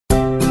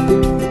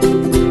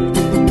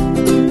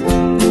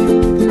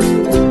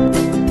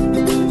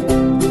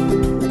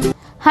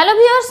Hello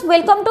viewers,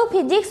 welcome to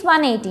physics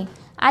 180।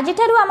 आज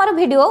आमर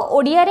video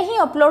Odia रे ही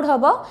अपलोड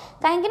हम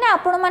कहीं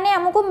आपण मैंने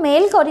आमको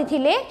मेल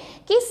करथिले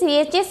कि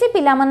सीएचएससी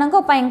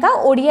पिलामानंको पाइंका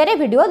ओडिया रे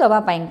वीडियो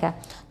दबा पाइंका।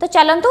 तो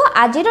चलंतु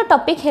आज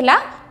टॉपिक हैला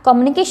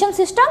कम्युनिकेशन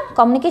सिस्टम।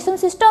 कम्युनिकेशन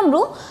सिस्टम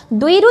रु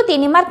 2 रु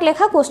 3 मार्क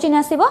लेखा क्वेश्चन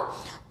आसीबो।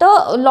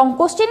 तो लॉन्ग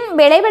क्वेश्चन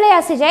बेले बेले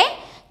आसी जाए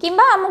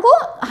किंबा हमको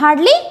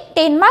हार्डली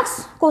 10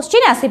 मार्क्स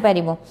क्वेश्चन आसी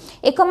परिबो।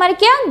 1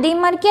 मार्किया 2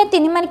 मार्किया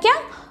 3 मार्किया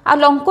आ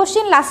लॉन्ग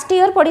क्वेश्चन लास्ट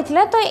ईयर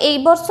पड़ीथिला। तो ए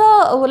वर्ष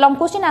लॉन्ग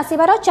क्वेश्चन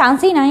आसीबार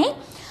चांस ही नाही।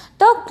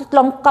 तो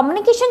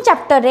कम्युनिकेशन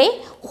चैप्टर रे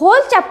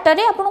होल चैप्टर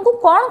रे आपन को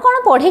कौन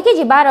कौन पढ़े के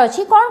जिबार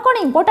अछि, कौन कौन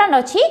इंपोर्टेंट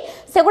अछि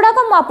सेगुडा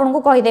को म आपन को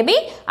कहि देबी।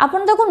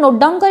 आपन ताको नोट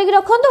डाउन करके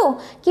रखंतु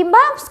किंबा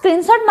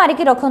स्क्रीनशॉट मारी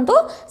के रखंतु,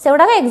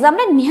 सेगुडा का एग्जाम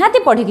रे निहाती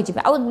पढ़े के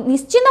जिबा आ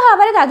निश्चित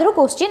भाबरे दादरो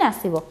क्वेश्चन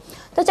आसीबो।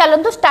 तो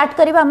चलंतु स्टार्ट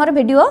करबा हमर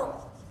वीडियो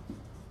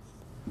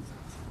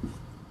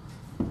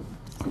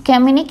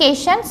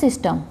कम्युनिकेशन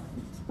सिस्टम,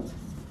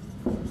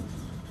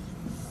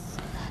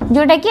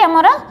 जोटा कि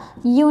हमारा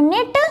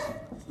यूनिट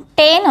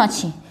 10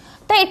 अच्छी।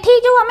 तो ये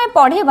जो हमें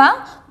पढ़ेबा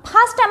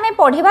फास्ट हमें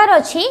पढ़ेबार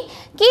अच्छी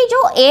कि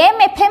जो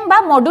एम एफएम बा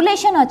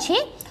मॉड्यूलेशन अच्छी,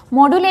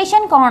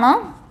 मॉड्यूलेशन कौन,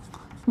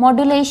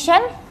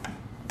 मॉड्यूलेशन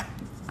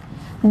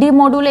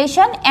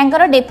डिमॉड्यूलेशन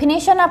एंकर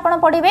डेफिनेशन आपण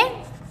पढ़िबे।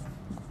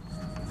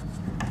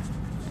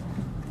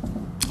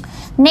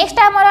 नेक्स्ट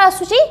हमारा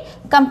आसुची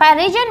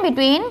comparison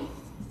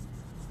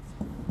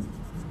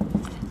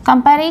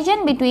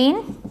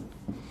between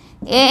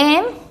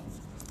am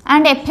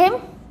and FM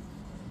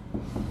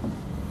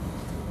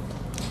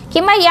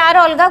keema यार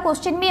अलगा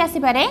क्वेश्चन भी आसी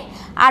पारे।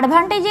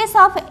 Advantages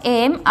of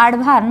M,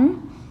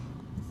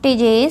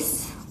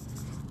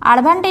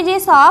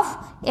 advantages of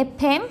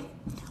FM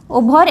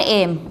over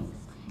M,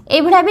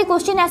 ए भड़ा भी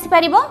क्वेश्चन आसी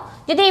पारिबो।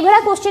 जदि ए भड़ा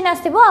क्वेश्चन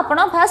आसीबो आपण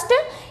फर्स्ट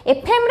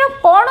एफएम रो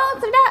कोन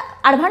सेटा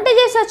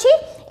एडवांटेजेस अछि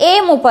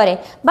एम ऊपर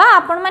बा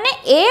आपण माने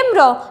एम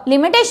रो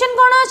लिमिटेशन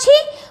कोन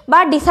अछि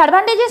बा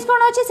डिसएडवांटेजेस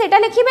कोन अछि सेटा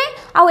लिखिबे,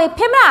 आ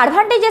एफएम रो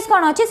एडवांटेजेस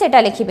कोन अछि सेटा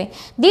लिखिबे।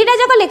 दीटा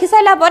जको लिखि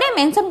साइला परे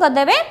मेंशन कर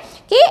देबे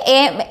कि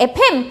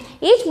FM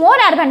is more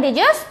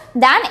advantages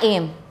then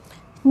M.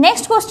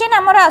 Next question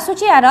हमर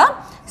आसुची यार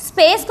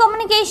स्पेस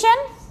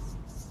कम्युनिकेशन।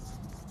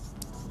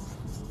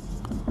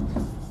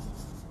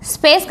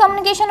 स्पेस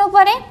कम्युनिकेशन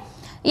ऊपर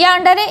या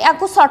अंडर या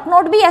को शॉर्ट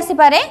नोट भी आसी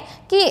पारे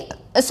कि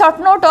short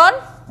note on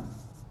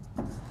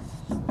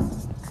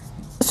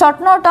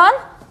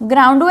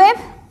ground wave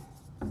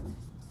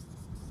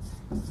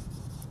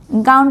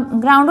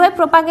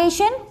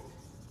propagation,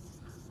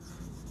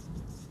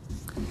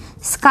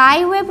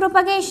 sky wave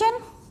propagation,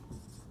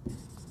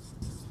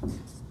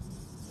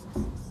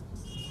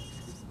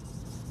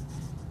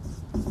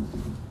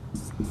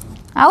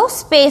 आउ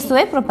स्पेस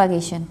वेव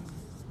प्रोपगेशन।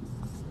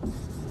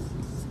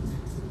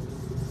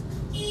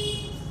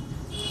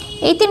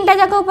 ये तीनटा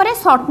जाक ऊपर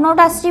शॉर्ट नोट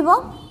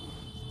आसीबो।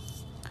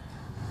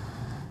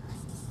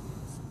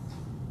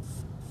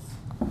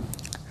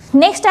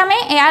 नेक्स्ट आमे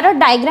यार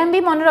डायग्राम भी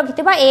मन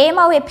रखिथिबा, एम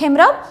आ एफएम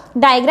रो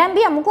डायग्राम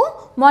भी हमको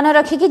मन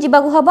रखिकी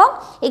जीवाकू हबो।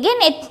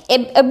 अगेन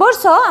ए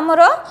वर्ष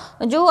हमर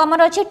जो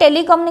हमर अछि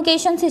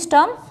टेलीकम्युनिकेशन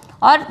सिस्टम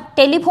और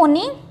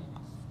टेलीफोनी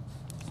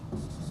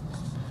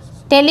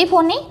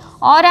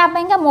और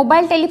आपका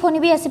मोबाइल टेलीफोनी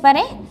भी आसी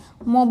पारे,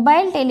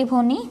 मोबाइल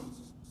टेलीफोनी।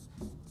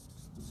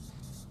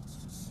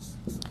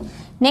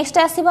 नेक्स्ट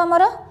आसीबो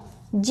हमर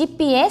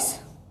जीपीएस।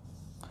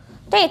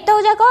 तो एत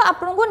जाक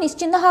आपन को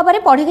निश्चिंत भाव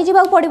में पढ़ी के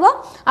जावाक पड़ो।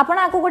 आपन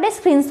आपको गोटे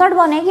स्क्रीनशॉट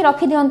बनैकी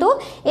रखि दियंतु।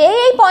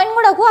 ए पॉइंट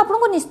गुड़ा को आपन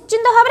को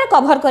निश्चिंत भाव में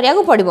कवर करिया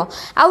को पड़ो।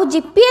 आउ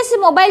जीपीएस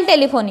मोबाइल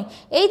टेलीफोनी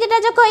ए दुटा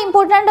जाक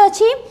इंपोर्टेंट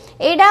अच्छी,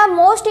 एटा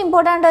मोस्ट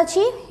इंपोर्टेंट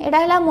अच्छी, एटा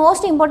हला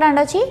मोस्ट इंपोर्टेंट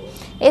अच्छी।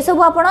 ए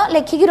सब आपन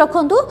लिखिकी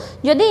रखंतु।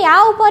 जदि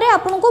या ऊपर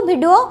आपन को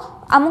वीडियो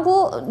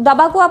हमको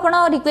दबा को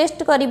आपन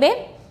रिक्वेस्ट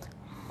करिवे,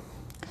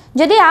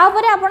 जदि या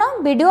ऊपर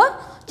आपन वीडियो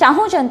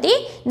चाहूचंती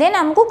देन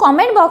हमको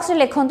कमेंट बॉक्स रे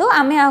लिखंतु,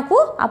 आमे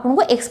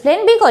आपको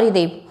एक्सप्लेन भी करि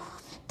देब।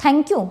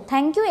 Thank you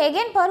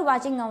again for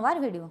watching our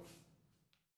video.